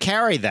 to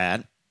carry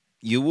that,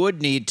 you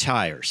would need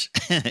tires.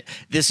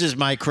 This is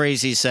my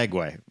crazy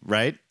segue,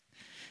 right?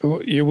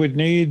 Well, you would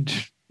need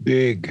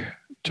big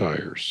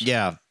tires.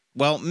 Yeah.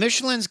 Well,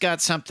 Michelin's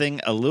got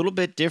something a little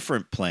bit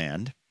different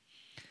planned.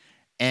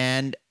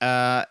 And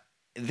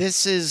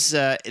this is,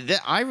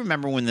 I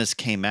remember when this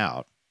came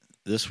out,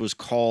 this was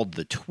called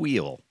the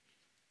Tweel,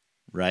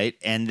 right?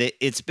 And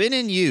it's been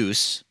in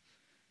use,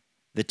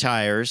 the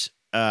tires.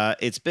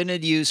 It's been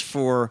in use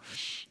for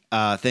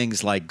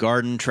things like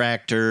garden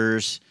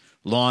tractors,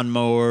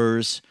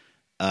 lawnmowers,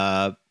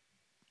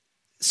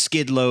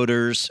 skid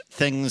loaders,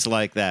 things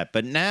like that.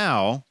 But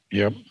now,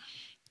 Yep.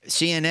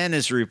 CNN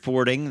is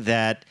reporting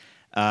that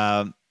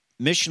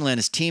Michelin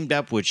has teamed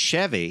up with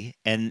Chevy,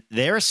 and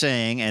they're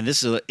saying, and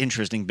this is an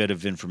interesting bit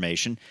of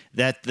information,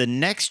 that the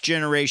next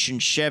generation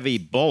Chevy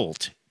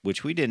Bolt,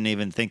 which we didn't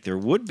even think there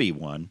would be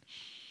one,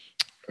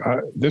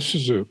 This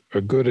is a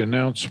good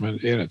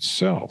announcement in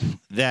itself.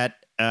 that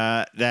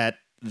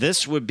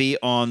this would be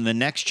on the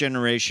next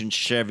generation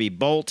Chevy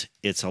Bolt.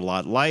 It's a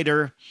lot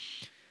lighter.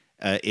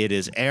 It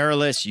is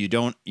airless.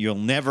 You'll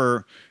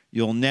never,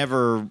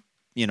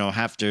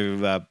 have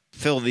to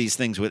fill these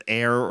things with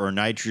air or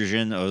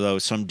nitrogen. Although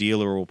some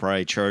dealer will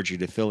probably charge you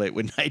to fill it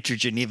with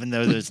nitrogen, even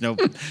though there's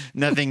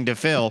nothing to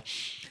fill.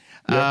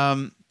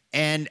 Yep.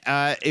 And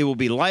it will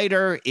be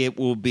lighter. It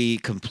will be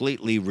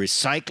completely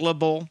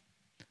recyclable.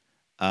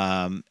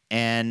 And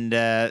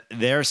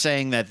they're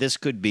saying that this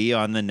could be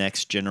on the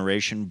next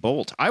generation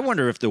Bolt. I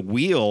wonder if the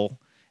wheel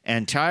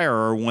and tire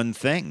are one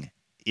thing.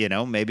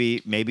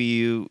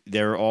 Maybe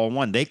they're all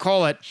one. They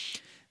call it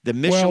the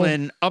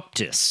Michelin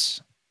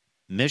Optis.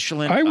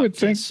 Michelin. I would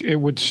Optis. think it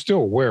would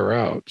still wear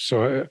out,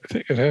 so I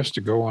think it has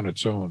to go on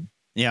its own.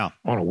 Yeah,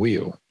 on a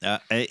wheel.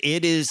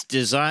 It is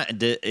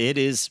designed. It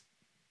is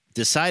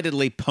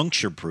decidedly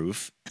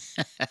puncture-proof.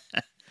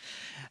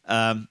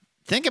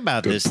 Think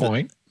about Good this.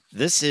 Point.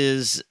 This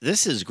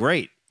is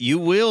great. You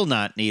will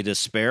not need a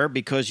spare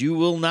because you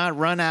will not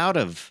run out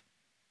of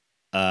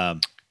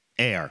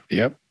air.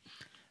 Yep.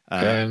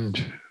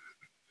 And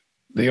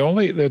the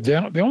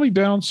only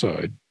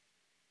downside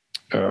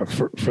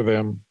for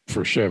them,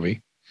 for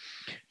Chevy,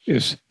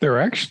 is they're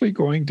actually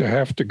going to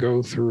have to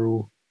go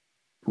through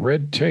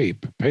red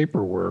tape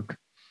paperwork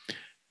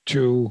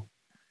to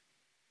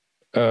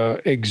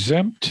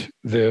exempt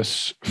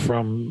this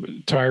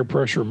from tire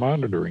pressure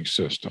monitoring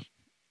system.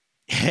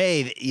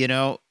 Hey,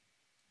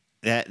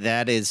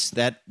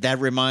 that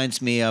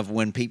reminds me of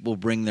when people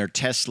bring their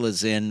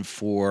Teslas in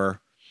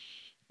for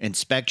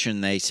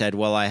inspection. They said,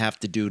 well, I have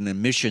to do an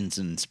emissions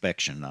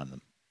inspection on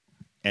them.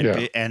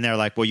 And they're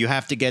like, well, you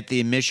have to get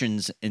the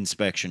emissions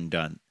inspection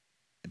done.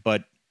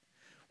 But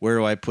where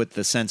do I put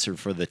the sensor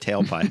for the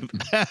tailpipe?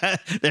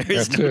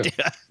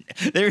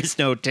 There is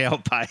no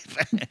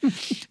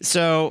tailpipe.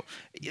 So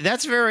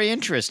that's very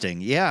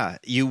interesting. Yeah,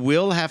 you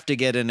will have to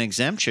get an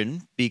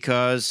exemption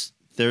because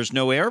there's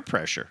no air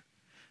pressure.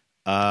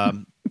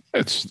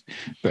 That's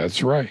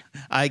right.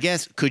 I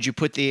guess, could you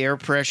put the air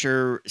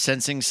pressure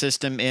sensing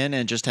system in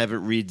and just have it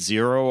read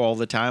 0 all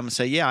the time and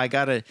say, yeah, I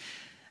got to.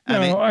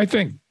 I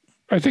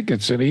think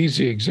it's an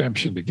easy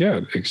exemption to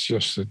get. It's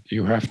just that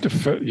you have to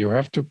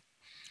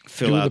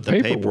fill out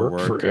the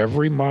paperwork for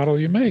every model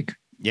you make.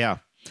 Yeah.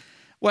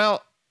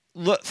 Well,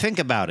 look, think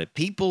about it.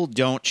 People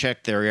don't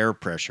check their air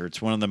pressure.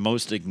 It's one of the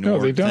most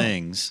ignored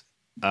things.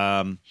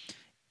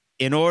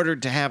 In order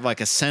to have like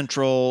a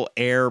central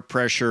air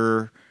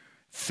pressure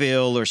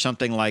fill or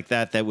something like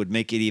that, that would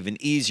make it even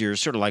easier,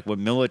 sort of like what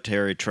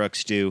military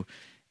trucks do,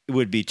 it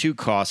would be too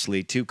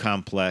costly, too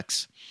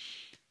complex.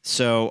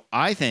 So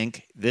I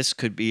think this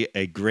could be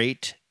a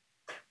great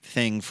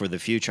thing for the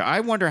future. I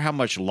wonder how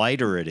much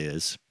lighter it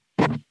is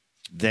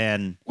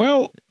than.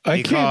 Well,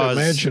 I can't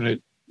imagine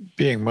it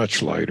being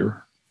much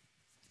lighter.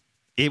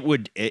 It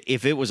would,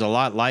 if it was a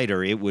lot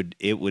lighter, it would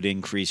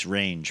increase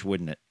range,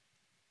 wouldn't it?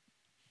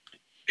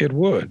 It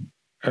would,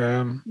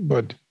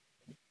 but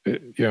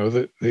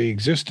the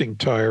existing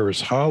tire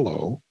is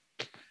hollow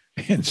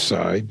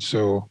inside,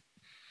 so.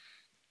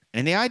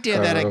 And the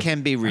idea that it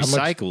can be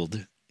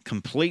recycled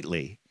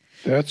completely.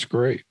 That's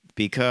great.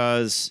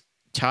 Because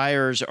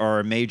tires are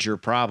a major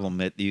problem.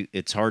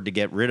 It's hard to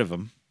get rid of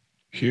them.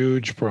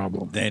 Huge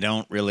problem. They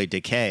don't really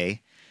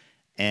decay.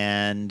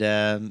 And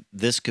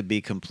this could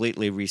be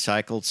completely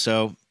recycled.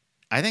 So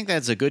I think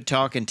that's a good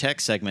talk and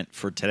tech segment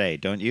for today,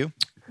 don't you?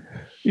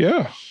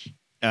 Yeah.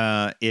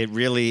 It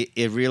really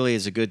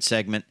is a good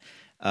segment.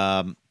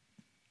 I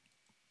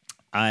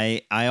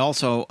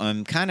also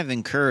am kind of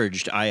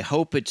encouraged. I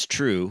hope it's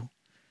true.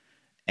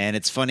 And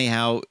it's funny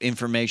how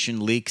information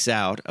leaks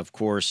out. Of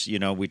course,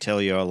 we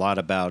tell you a lot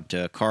about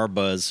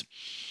carbuzz.com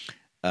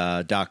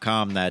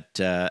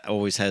that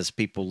always has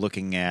people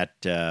looking at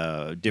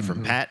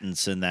different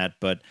patents and that.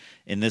 But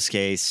in this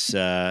case,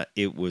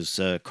 it was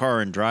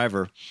Car and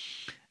Driver.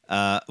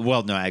 Car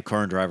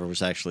and Driver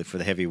was actually for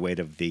the heavyweight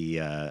of the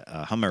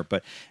Hummer.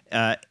 But,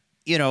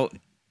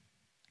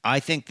 I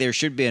think there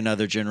should be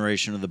another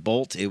generation of the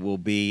Bolt. It will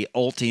be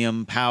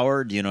Ultium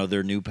powered,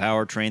 their new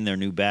powertrain, their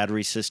new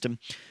battery system.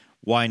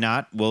 Why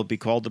not? Will it be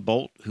called the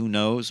Bolt? Who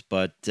knows?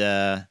 But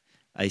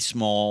a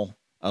small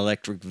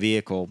electric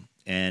vehicle,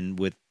 and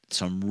with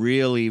some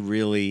really,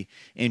 really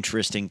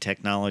interesting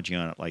technology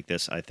on it like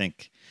this, I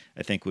think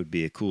would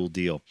be a cool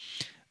deal.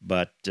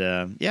 But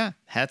yeah,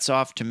 hats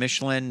off to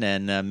Michelin,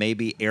 and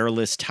maybe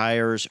airless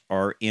tires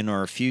are in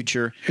our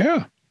future.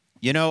 Yeah.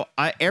 You know,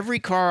 every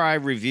car I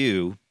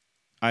review,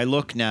 I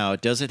look now,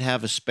 does it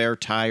have a spare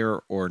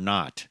tire or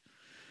not?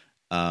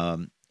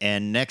 And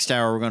next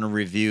hour, we're going to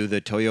review the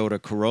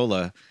Toyota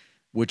Corolla,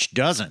 which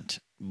doesn't,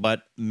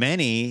 but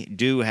many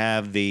do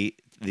have the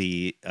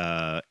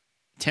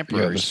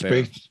temporary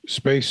spare.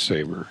 Space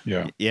saver.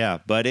 Yeah. Yeah,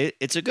 but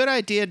it's a good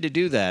idea to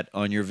do that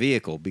on your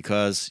vehicle,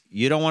 because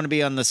you don't want to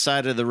be on the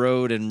side of the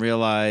road and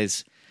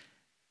realize,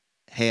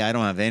 hey, I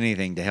don't have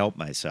anything to help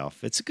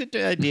myself. It's a good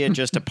idea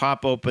just to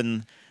pop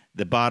open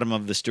the bottom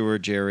of the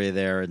storage area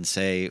there and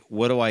say,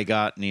 what do I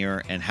got in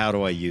here and how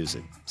do I use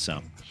it?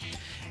 So,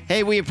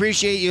 hey, we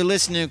appreciate you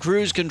listening to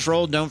Cruise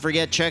Control. Don't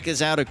forget, check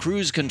us out at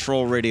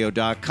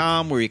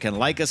cruisecontrolradio.com, where you can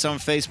like us on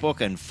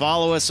Facebook and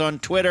follow us on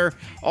Twitter.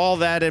 All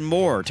that and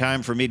more.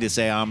 Time for me to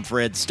say I'm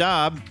Fred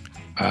Staub.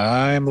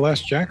 I'm Les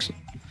Jackson.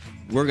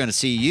 We're going to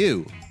see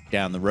you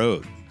down the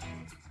road.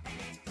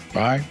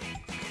 Bye.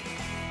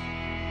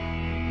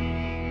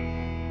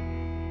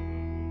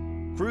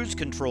 Cruise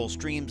Control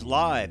streams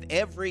live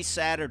every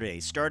Saturday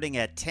starting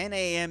at 10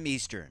 a.m.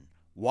 Eastern.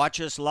 Watch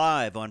us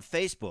live on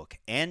Facebook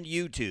and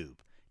YouTube.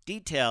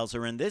 Details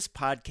are in this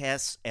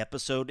podcast's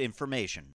episode information.